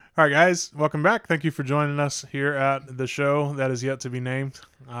All right, guys, welcome back. Thank you for joining us here at the show that is yet to be named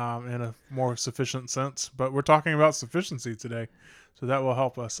in a more sufficient sense. But we're talking about sufficiency today, so that will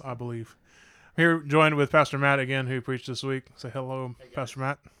help us, I believe. I'm here joined with Pastor Matt again, who preached this week. Say hello, Pastor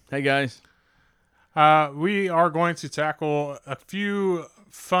Matt. Hey guys. We are going to tackle a few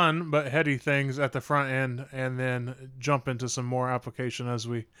fun but heady things at the front end and then jump into some more application as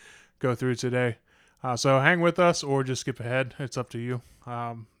we go through today. So hang with us or just skip ahead. It's up to you.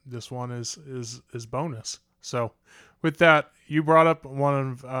 This one is bonus. So with that, you brought up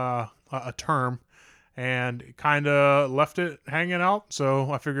one of a term and kind of left it hanging out.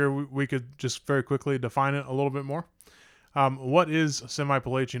 So I figure we could just very quickly define it a little bit more. What is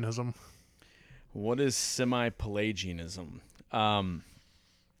semi-Pelagianism? What is semi-Pelagianism?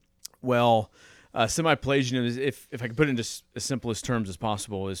 Semi-Pelagianism, if I can put it into as simple as terms as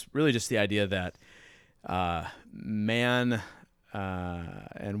possible, is really just the idea that man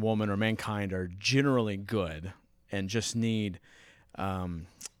and woman or mankind are generally good and just need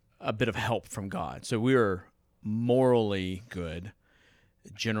a bit of help from God. So we are morally good,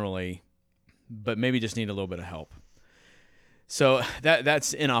 generally, but maybe just need a little bit of help. So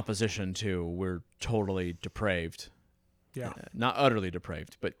that's in opposition to we're totally depraved. Yeah. Not utterly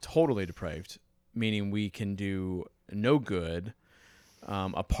depraved, but totally depraved, meaning we can do no good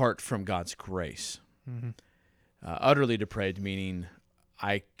apart from God's grace. Mm-hmm. Utterly depraved, meaning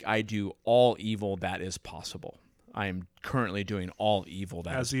I do all evil that is possible. I am currently doing all evil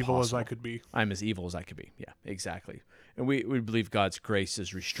that is as evil possible. as I could be. I'm as evil as I could be. Yeah, exactly. And we believe God's grace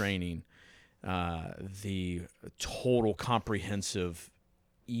is restraining the total comprehensive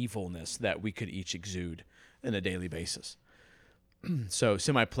evilness that we could each exude on a daily basis. So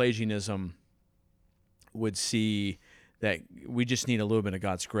semi-Pelagianism would see that we just need a little bit of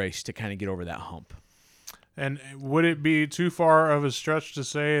God's grace to kind of get over that hump. And would it be too far of a stretch to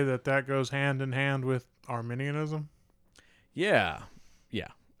say that goes hand in hand with Arminianism? Yeah.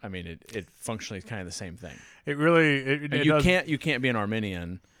 I mean, it functionally is kind of the same thing. It really you can't be an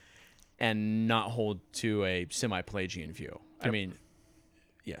Arminian and not hold to a semi-Pelagian view. Yep. I mean,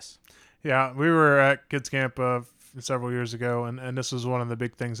 yes. Yeah, we were at kids camp several years ago, and this was one of the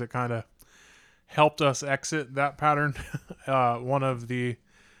big things that kind of helped us exit that pattern. One of the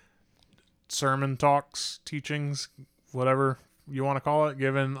sermon talks, teachings, whatever you want to call it,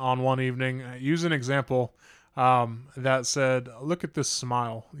 given on one evening, use an example that said, look at this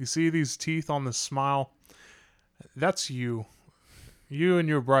smile. You see these teeth on this smile? That's you. You and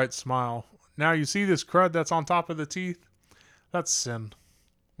your bright smile. Now you see this crud that's on top of the teeth? That's sin.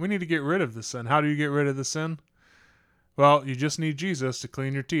 We need to get rid of the sin. How do you get rid of the sin? Well, you just need Jesus to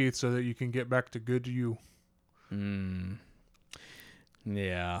clean your teeth so that you can get back to good you.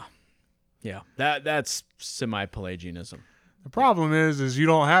 Yeah. That's semi-Pelagianism. The problem is you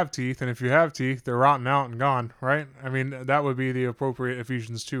don't have teeth, and if you have teeth, they're rotten out and gone, right? I mean, that would be the appropriate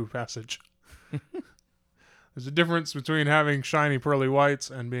Ephesians 2 passage. There's a difference between having shiny pearly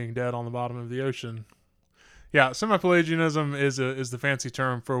whites and being dead on the bottom of the ocean. Yeah, semi-Pelagianism is the fancy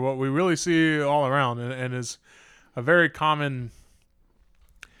term for what we really see all around, and is a very common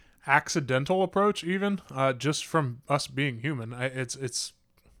accidental approach, even just from us being human.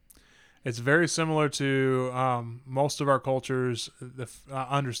 It's very similar to most of our cultures, the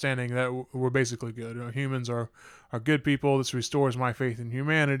understanding that we're basically good. You know, humans are good people. This restores my faith in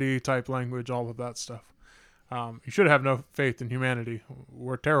humanity type language, all of that stuff. You should have no faith in humanity.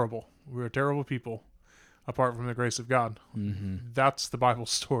 We're terrible. We're terrible people apart from the grace of God. Mm-hmm. That's the Bible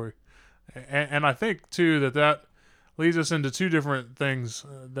story. And I think, too, that leads us into two different things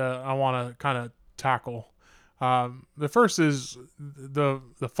that I want to kind of tackle. The first is the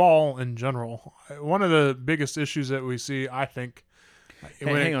fall in general. One of the biggest issues that we see, I think...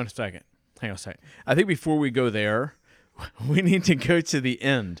 Hang on a second. I think before we go there, we need to go to the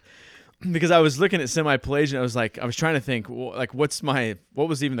end. Because I was looking at semi-Pelagian, I was trying to think, what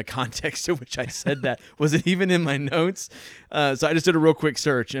was even the context to which I said that? Was it even in my notes? So I just did a real quick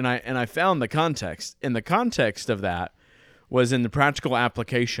search, and I found the context. And the context of that was in the practical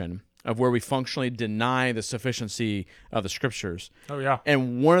application of where we functionally deny the sufficiency of the Scriptures. Oh yeah.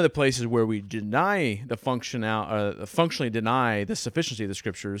 And one of the places where we deny functionally deny the sufficiency of the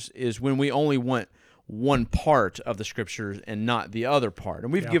Scriptures is when we only want one part of the Scriptures and not the other part.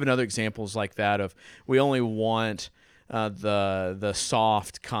 And we've given other examples like that of we only want the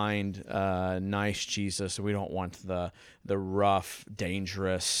soft, kind, nice Jesus. We don't want the rough,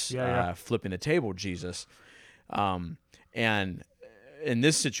 dangerous, flipping the table Jesus. And in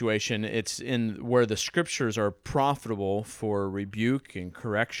this situation, it's in where the Scriptures are profitable for rebuke and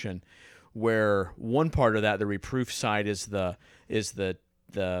correction, where one part of that, the reproof side, is the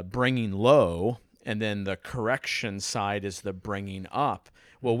the bringing low, and then the correction side is the bringing up.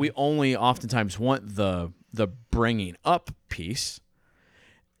 Well, we only oftentimes want the bringing up piece.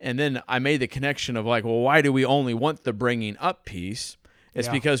 And then I made the connection of like, well, why do we only want the bringing up piece? It's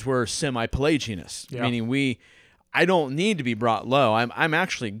because we're semi-Pelagianists, meaning I don't need to be brought low. I'm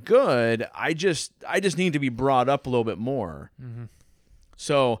actually good. I just need to be brought up a little bit more. Mm-hmm.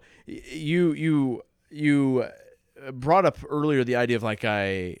 So you brought up earlier the idea of like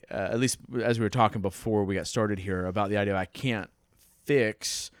at least as we were talking before we got started here, about the idea of I can't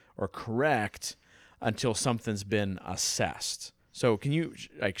fix or correct until something's been assessed. So can you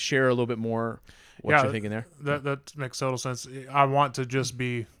like share a little bit more what you're thinking there? That makes total sense. I want to just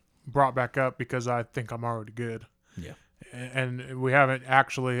be brought back up because I think I'm already good. Yeah. And we haven't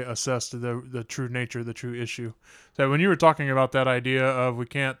actually assessed the true nature, the true issue. So when you were talking about that idea of we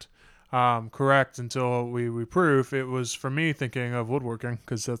can't correct until we reproof, it was for me thinking of woodworking,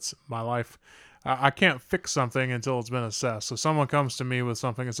 because that's my life. I can't fix something until it's been assessed. So someone comes to me with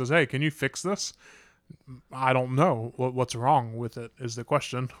something and says, hey, can you fix this? I don't know what's wrong with it is the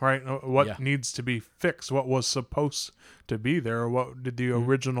question, right? What needs to be fixed? What was supposed to be there? What did the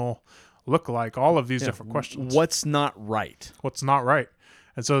original look like? All of these different questions. What's not right? What's not right?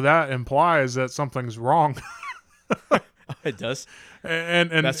 And so that implies that something's wrong. It does.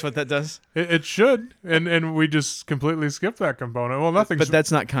 And that's what that does? It should. And we just completely skip that component. Well, But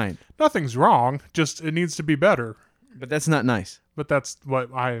that's not kind. Nothing's wrong. Just it needs to be better. But that's not nice. But that's what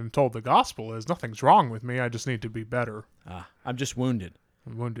I am told the gospel is. Nothing's wrong with me. I just need to be better. I'm just wounded.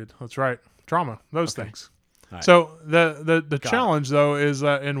 I'm wounded. That's right. Trauma. Those things. Right. So the challenge, though, is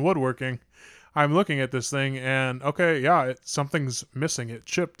that in woodworking, I'm looking at this thing and, okay, something's missing. It's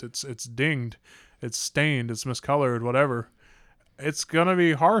chipped. It's dinged. It's stained. It's miscolored, whatever. It's going to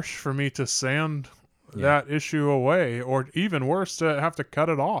be harsh for me to sand that issue away, or even worse, to have to cut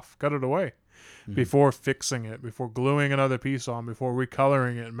it off, cut it away. Before fixing it, before gluing another piece on, before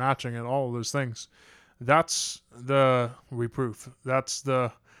recoloring it, matching it, all of those things. That's the reproof. That's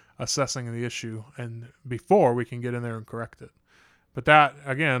the assessing of the issue, and before we can get in there and correct it. But that,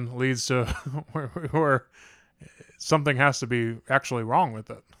 again, leads to where something has to be actually wrong with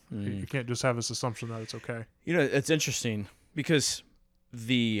it. You can't just have this assumption that it's okay. You know, it's interesting because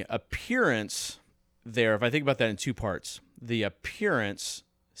the appearance there, if I think about that in two parts, the appearance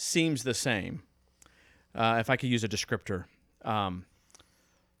seems the same. If I could use a descriptor,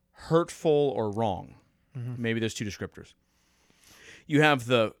 hurtful or wrong. Mm-hmm. Maybe there's two descriptors. You have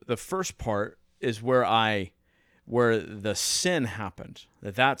the first part is where the sin happened.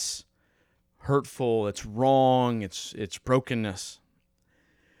 That's hurtful. It's wrong. It's brokenness.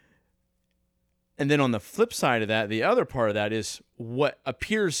 And then on the flip side of that, the other part of that is what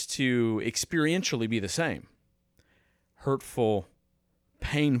appears to experientially be the same. Hurtful,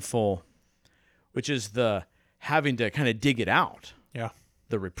 painful, which is the having to kind of dig it out. Yeah.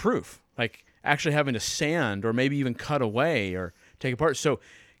 The reproof, like actually having to sand or maybe even cut away or take apart. So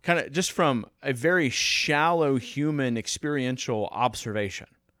kind of just from a very shallow human experiential observation,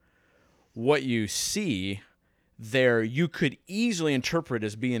 what you see there, you could easily interpret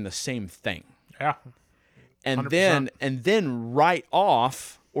as being the same thing. Yeah. 100%. And then write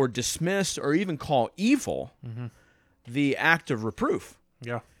off or dismiss or even call evil the act of reproof.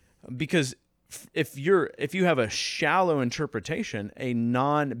 Yeah. Because if you have a shallow interpretation, a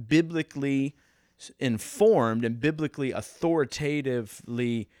non-biblically informed and biblically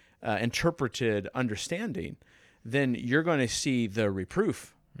authoritatively interpreted understanding, then you're going to see the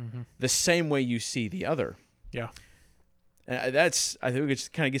reproof the same way you see the other. Yeah. And I think it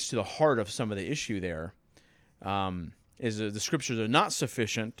kind of gets to the heart of some of the issue there. Is the scriptures are not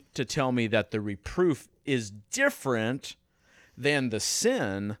sufficient to tell me that the reproof is different than the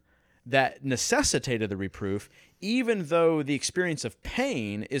sin that necessitated the reproof, even though the experience of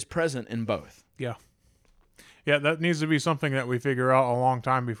pain is present in both. Yeah. Yeah, that needs to be something that we figure out a long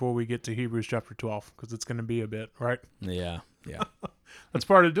time before we get to Hebrews chapter 12, because it's going to be a bit, right? Yeah. That's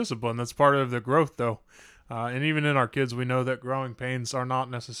part of discipline. That's part of the growth, though. And even in our kids, we know that growing pains are not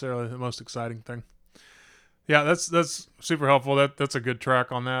necessarily the most exciting thing. Yeah, that's super helpful. That's a good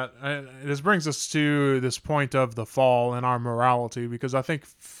track on that. And this brings us to this point of the fall and our morality, because I think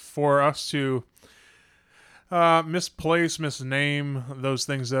for us to misname those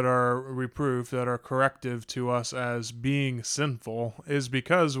things that are reproof, that are corrective to us as being sinful, is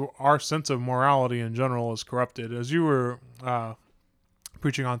because our sense of morality in general is corrupted. As you were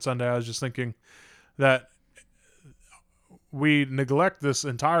preaching on Sunday, I was just thinking that we neglect this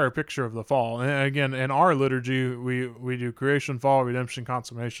entire picture of the fall. And again, in our liturgy, we do creation, fall, redemption,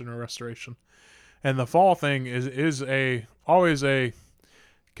 consummation, or restoration. And the fall thing is always a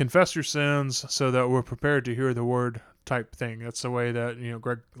confess your sins so that we're prepared to hear the word type thing. That's the way that,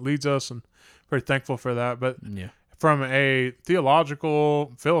 Greg leads us, and very thankful for that. But Yeah. from a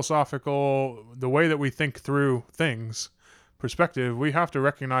theological, philosophical, the way that we think through things perspective, we have to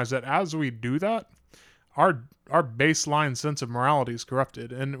recognize that as we do that, our baseline sense of morality is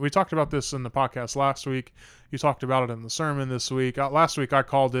corrupted. And we talked about this in the podcast last week. You talked about it in the sermon this week. Last week I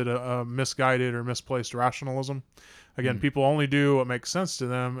called it a misguided or misplaced rationalism. Again, people only do what makes sense to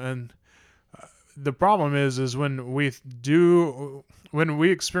them, and the problem is when we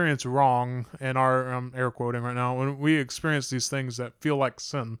experience wrong, and I'm air quoting right now, when we experience these things that feel like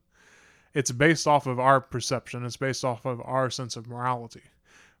sin, it's based off of our perception. It's based off of our sense of morality.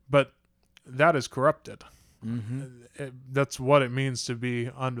 But that is corrupted. That's what it means to be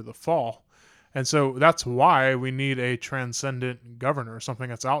under the fall. And so that's why we need a transcendent governor, something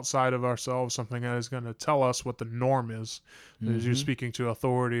that's outside of ourselves, something that is going to tell us what the norm is. As you're speaking to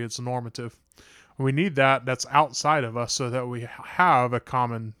authority, it's normative. We need that's outside of us so that we have a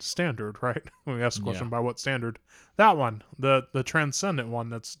common standard, right? When we ask the question, by what standard? That one, the transcendent one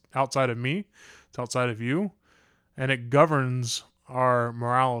that's outside of me, it's outside of you, and it governs our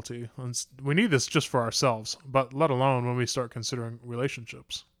morality. And we need this just for ourselves, but let alone when we start considering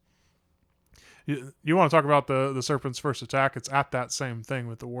relationships. You want to talk about the serpent's first attack? It's at that same thing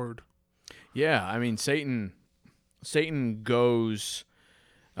with the word. Yeah, I mean, Satan goes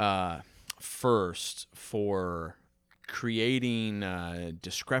first for creating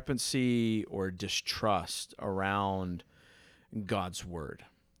discrepancy or distrust around God's word.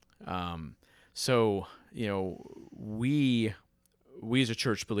 So we as a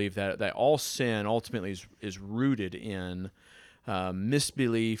church believe that all sin ultimately is rooted in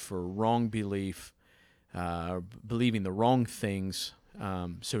misbelief or wrong belief, believing the wrong things.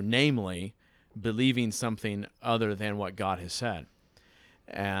 So namely, believing something other than what God has said.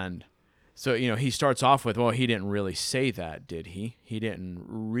 And so, he starts off with, well, he didn't really say that, did he? He didn't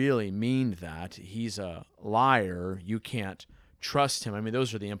really mean that. He's a liar. You can't trust him. I mean,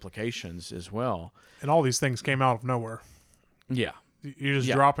 those are the implications as well. And all these things came out of nowhere. Yeah. You're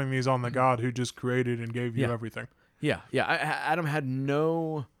just dropping these on the God who just created and gave you everything. Yeah. Adam had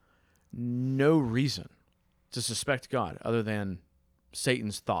no reason to suspect God other than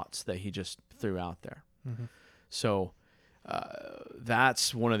Satan's thoughts that he just threw out there. So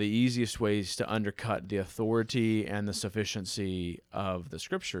that's one of the easiest ways to undercut the authority and the sufficiency of the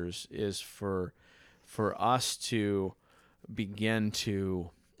Scriptures is for us to begin to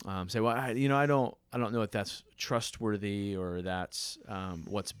say, well, I don't know if that's trustworthy or that's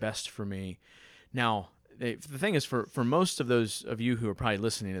what's best for me. Now, the thing is, for most of those of you who are probably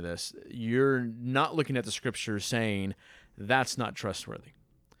listening to this, you're not looking at the Scriptures saying that's not trustworthy.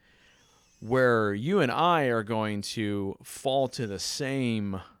 Where you and I are going to fall to the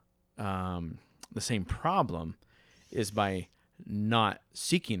same problem is by not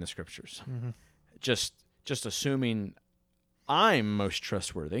seeking the Scriptures. Just assuming I'm most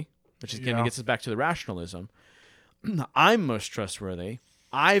trustworthy, which again gets us back to the rationalism. I'm most trustworthy.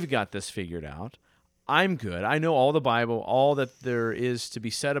 I've got this figured out. I'm good. I know all the Bible, all that there is to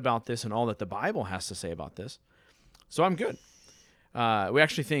be said about this, and all that the Bible has to say about this. So I'm good. We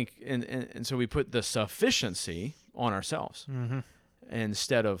actually think, and so we put the sufficiency on ourselves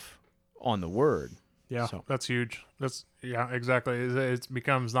instead of on the Word. Yeah, that's huge. Exactly. It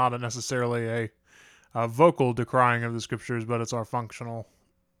becomes not necessarily a vocal decrying of the Scriptures, but it's our functional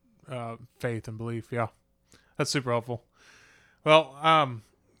faith and belief. Yeah, that's super helpful. Well,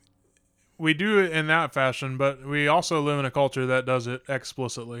 we do it in that fashion, but we also live in a culture that does it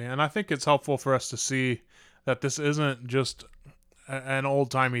explicitly, and I think it's helpful for us to see that this isn't just an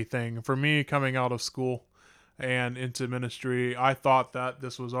old-timey thing. For me, coming out of school and into ministry, I thought that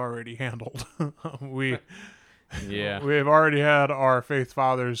this was already handled. We have already had our faith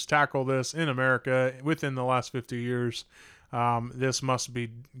fathers tackle this in America within the last 50 years. This must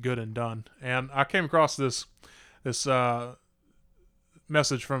be good and done. And I came across this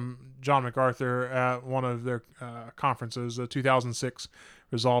message from John MacArthur at one of their conferences, the 2006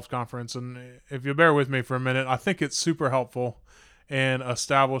 Resolved Conference. And if you bear with me for a minute, I think it's super helpful in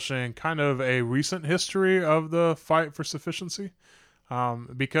establishing kind of a recent history of the fight for sufficiency.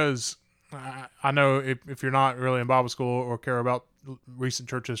 Because I know if you're not really in Bible school or care about recent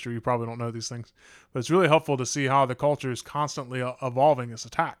church history, you probably don't know these things. But it's really helpful to see how the culture is constantly evolving this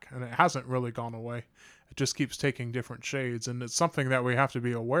attack, and it hasn't really gone away. It just keeps taking different shades, and it's something that we have to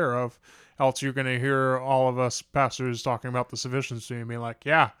be aware of. Else you're going to hear all of us pastors talking about the sufficiency and being like,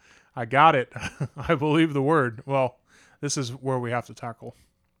 yeah, I got it. I believe the word. Well, this is where we have to tackle.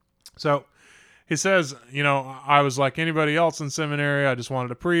 So He says, I was like anybody else in seminary. I just wanted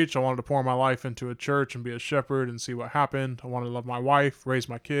to preach. I wanted to pour my life into a church and be a shepherd and see what happened. I wanted to love my wife, raise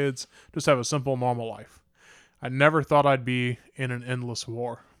my kids, just have a simple, normal life. I never thought I'd be in an endless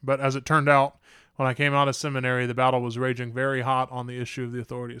war. But as it turned out, when I came out of seminary, the battle was raging very hot on the issue of the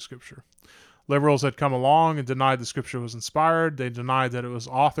authority of Scripture. Liberals had come along and denied the Scripture was inspired. They denied that it was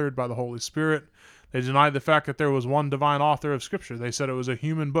authored by the Holy Spirit. They denied the fact that there was one divine author of Scripture. They said it was a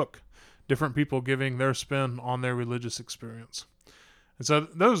human book, different people giving their spin on their religious experience. And so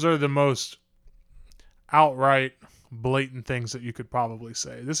those are the most outright, blatant things that you could probably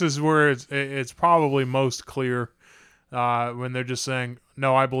say. This is where it's probably most clear when they're just saying,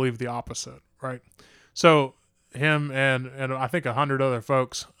 no, I believe the opposite, right? So him and I think 100 other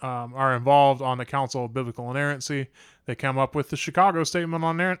folks are involved on the Council of Biblical Inerrancy. They come up with the Chicago Statement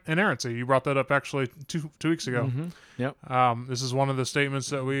on Inerrancy. You brought that up actually two weeks ago. Mm-hmm. Yep. This is one of the statements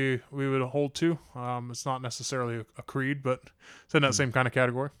that we would hold to. It's not necessarily a creed, but it's in that same kind of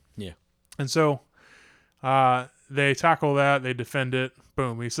category. Yeah. And so they tackle that. They defend it.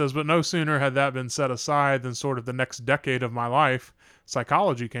 Boom. He says, but no sooner had that been set aside than sort of the next decade of my life,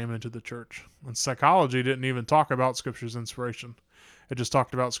 psychology came into the church. And psychology didn't even talk about Scripture's inspiration. It just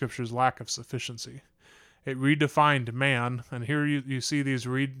talked about Scripture's lack of sufficiency. It redefined man, and here you see these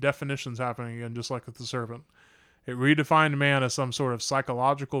redefinitions happening again, just like with the servant. It redefined man as some sort of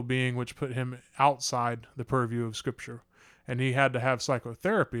psychological being which put him outside the purview of Scripture. And he had to have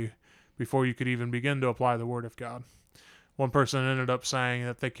psychotherapy before you could even begin to apply the Word of God. One person ended up saying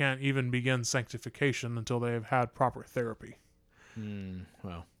that they can't even begin sanctification until they have had proper therapy.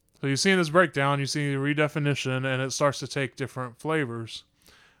 Wow. So you see in this breakdown, you see the redefinition, and it starts to take different flavors.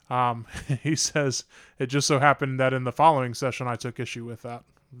 He says, it just so happened that in the following session, I took issue with that,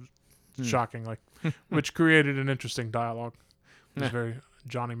 shockingly, which created an interesting dialogue. It was very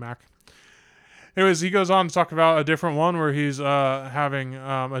Johnny Mac. Anyways, he goes on to talk about a different one where he's having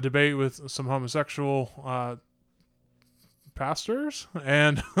a debate with some homosexual pastors,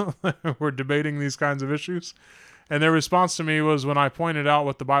 and we're debating these kinds of issues. And their response to me was, when I pointed out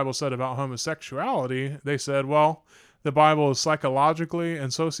what the Bible said about homosexuality, they said, well, the Bible is psychologically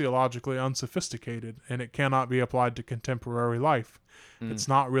and sociologically unsophisticated, and it cannot be applied to contemporary life. It's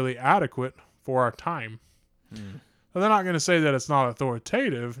not really adequate for our time. So they're not going to say that it's not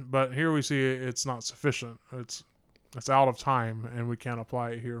authoritative, but here we see it's not sufficient. It's out of time, and we can't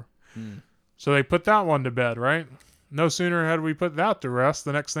apply it here. So they put that one to bed, right? No sooner had we put that to rest,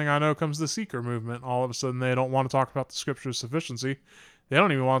 the next thing I know comes the seeker movement. All of a sudden, they don't want to talk about the Scripture's sufficiency. They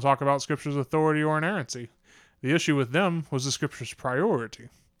don't even want to talk about Scripture's authority or inerrancy. The issue with them was the Scripture's priority.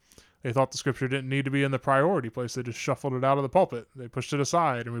 They thought the Scripture didn't need to be in the priority place. They just shuffled it out of the pulpit. They pushed it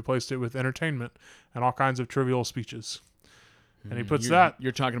aside and replaced it with entertainment and all kinds of trivial speeches. And he puts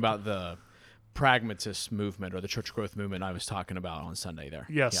You're talking about the pragmatist movement or the church growth movement I was talking about on Sunday there.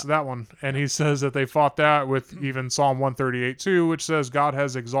 Yes, that one. And he says that they fought that with even Psalm 138 too, which says God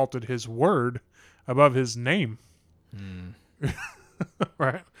has exalted his word above his name.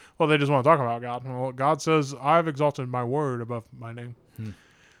 Right? Well, they just want to talk about God. Well, God says, I've exalted my word above my name.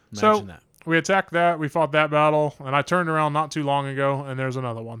 Imagine that. We attacked that. We fought that battle. And I turned around not too long ago, and there's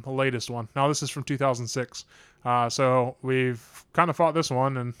another one, the latest one. Now, this is from 2006. So we've kind of fought this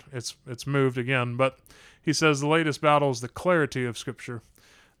one, and it's moved again. But he says the latest battle is the clarity of Scripture.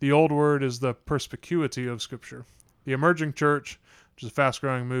 The old word is the perspicuity of Scripture. The emerging church, which is a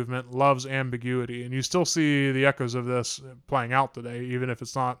fast-growing movement, loves ambiguity. And you still see the echoes of this playing out today, even if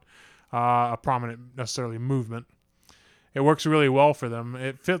it's not a prominent necessarily movement. It works really well for them.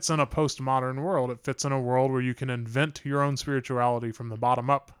 It fits in a postmodern world. It fits in a world where you can invent your own spirituality from the bottom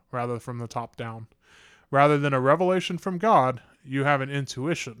up rather than from the top down. Rather than a revelation from God, you have an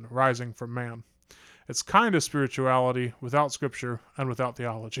intuition rising from man. It's kind of spirituality without Scripture and without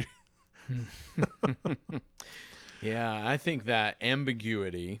theology. Yeah, I think that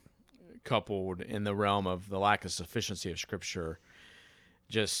ambiguity coupled in the realm of the lack of sufficiency of Scripture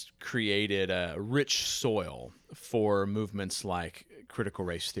just created a rich soil for movements like critical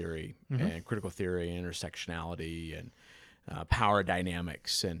race theory and critical theory and intersectionality and power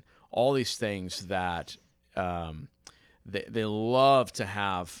dynamics and all these things that they love to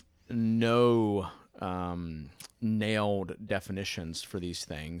have no nailed definitions for these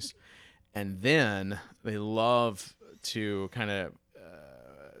things. And then they love to kind of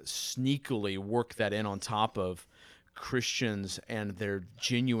sneakily work that in on top of Christians and their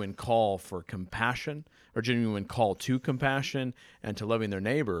genuine call for compassion or genuine call to compassion and to loving their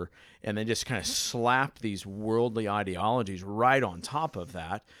neighbor, and then just kind of slap these worldly ideologies right on top of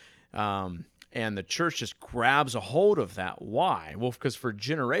that. And the church just grabs a hold of that. Why? Well, because for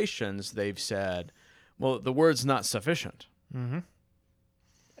generations they've said, well, the word's not sufficient. Mm-hmm.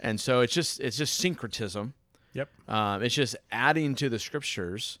 And so it's just syncretism. Yep. It's just adding to the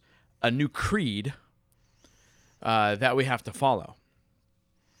scriptures a new creed that we have to follow,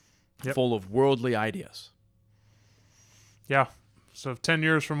 full of worldly ideas. Yeah. So 10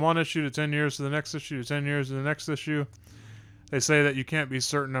 years from one issue to 10 years to the next issue to 10 years to the next issue. They say that you can't be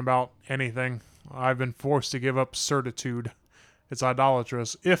certain about anything. I've been forced to give up certitude. It's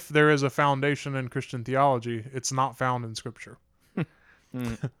idolatrous. If there is a foundation in Christian theology, it's not found in Scripture.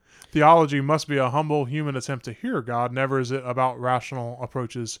 Theology must be a humble human attempt to hear God. Never is it about rational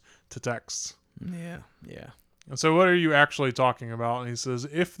approaches to texts. Yeah. And so what are you actually talking about? And he says,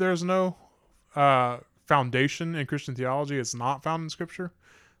 if there's no foundation in Christian theology, it's not found in Scripture.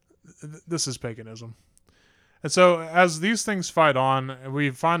 This is paganism. And so as these things fight on,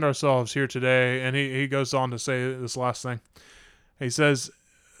 we find ourselves here today, and he goes on to say this last thing. He says,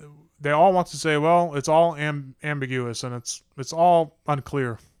 they all want to say, well, it's all ambiguous, and it's all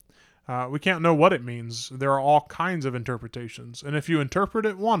unclear. We can't know what it means. There are all kinds of interpretations. And if you interpret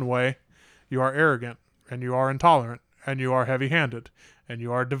it one way, you are arrogant, and you are intolerant, and you are heavy-handed, and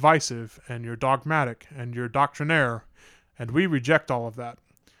you are divisive, and you're dogmatic, and you're doctrinaire. And we reject all of that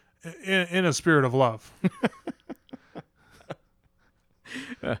in a spirit of love.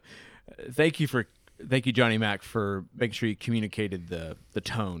 Thank you, Johnny Mac, for making sure you communicated the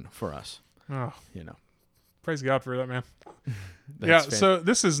tone for us. Oh, You know, praise God for that, man. That's So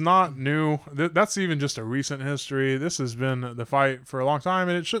this is not new. That's even just a recent history. This has been the fight for a long time,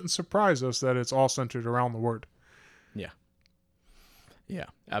 and it shouldn't surprise us that it's all centered around the Word. Yeah,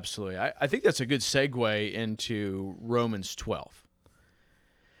 absolutely. I think that's a good segue into Romans 12.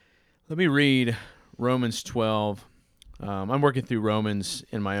 Let me read Romans 12. I'm working through Romans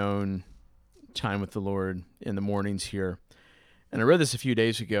in my own time with the Lord in the mornings here. And I read this a few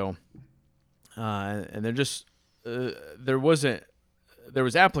days ago, and there was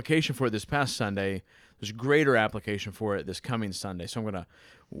application for it this past Sunday. There's greater application for it this coming Sunday. So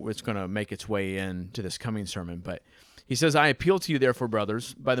it's gonna make its way into this coming sermon. But he says, I appeal to you, therefore,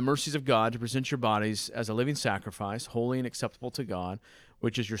 brothers, by the mercies of God, to present your bodies as a living sacrifice, holy and acceptable to God,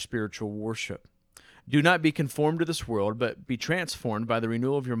 which is your spiritual worship. Do not be conformed to this world, but be transformed by the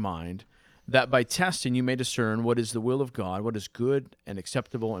renewal of your mind, that by testing you may discern what is the will of God, what is good and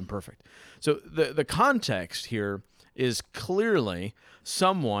acceptable and perfect. So the context here is clearly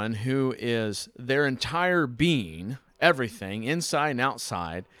someone who is their entire being, everything, inside and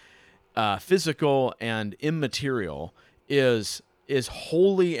outside, physical and immaterial, is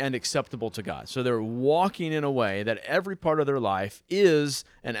holy and acceptable to God. So they're walking in a way that every part of their life is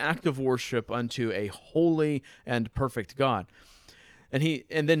an act of worship unto a holy and perfect God. And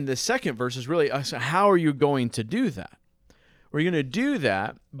then the second verse is really, so how are you going to do that? We're going to do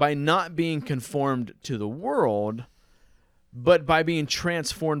that by not being conformed to the world, but by being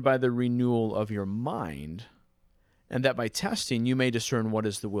transformed by the renewal of your mind, and that by testing you may discern what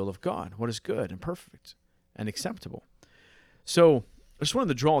is the will of God, what is good and perfect and acceptable. So I just wanted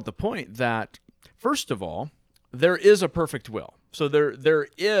to draw out the point that, first of all, there is a perfect will. So there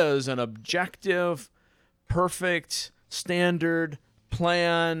is an objective, perfect, standard,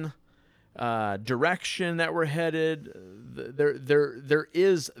 plan, direction that we're headed. There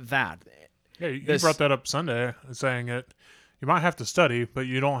is that. Yeah, you brought that up Sunday, saying it. You might have to study, but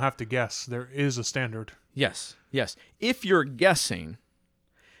you don't have to guess. There is a standard. Yes. If you're guessing,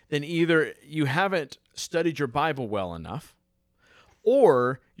 then either you haven't studied your Bible well enough,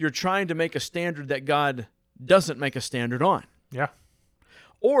 or you're trying to make a standard that God doesn't make a standard on. Yeah.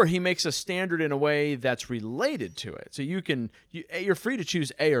 Or he makes a standard in a way that's related to it. So you're free to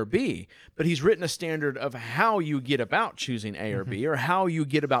choose A or B, but he's written a standard of how you get about choosing A or B, or how you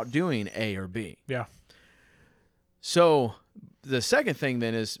get about doing A or B. Yeah. So the second thing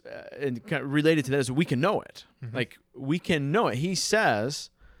then is, and kind of related to that, is we can know it. Like, we can know it. He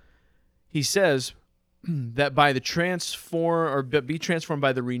says that by be transformed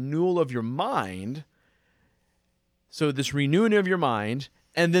by the renewal of your mind. So this renewing of your mind,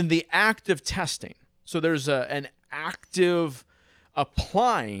 and then the active testing. So there's an active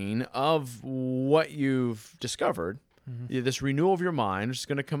applying of what you've discovered. This renewal of your mind is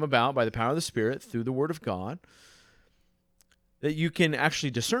going to come about by the power of the Spirit through the Word of God, that you can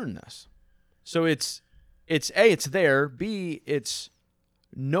actually discern this. So it's A, it's there. B, it's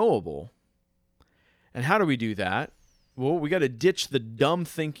knowable. And how do we do that? Well, we got to ditch the dumb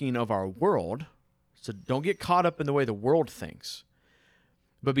thinking of our world. So don't get caught up in the way the world thinks,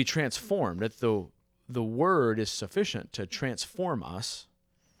 but be transformed. That the Word is sufficient to transform us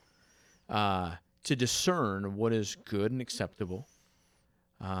to discern what is good and acceptable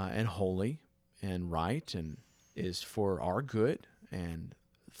and holy and right and is for our good and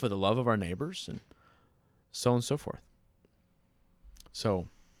for the love of our neighbors and so on and so forth. So,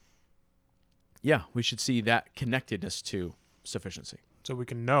 yeah, we should see that connectedness to sufficiency. So we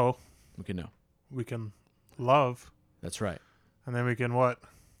can know. We can know. We can love. That's right. And then we can what?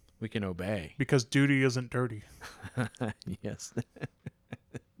 We can obey. Because duty isn't dirty. Yes.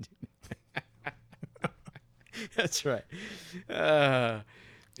 That's right.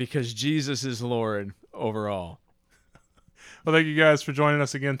 Because Jesus is Lord over all. Well, thank you guys for joining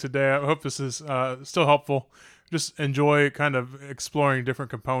us again today. I hope this is still helpful. Just enjoy kind of exploring different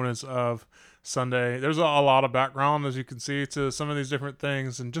components of Sunday. There's a lot of background, as you can see, to some of these different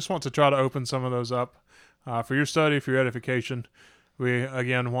things, and just want to try to open some of those up for your study, for your edification. We,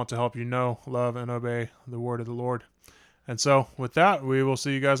 again, want to help you know, love, and obey the word of the Lord. And so with that, we will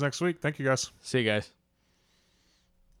see you guys next week. Thank you, guys. See you guys.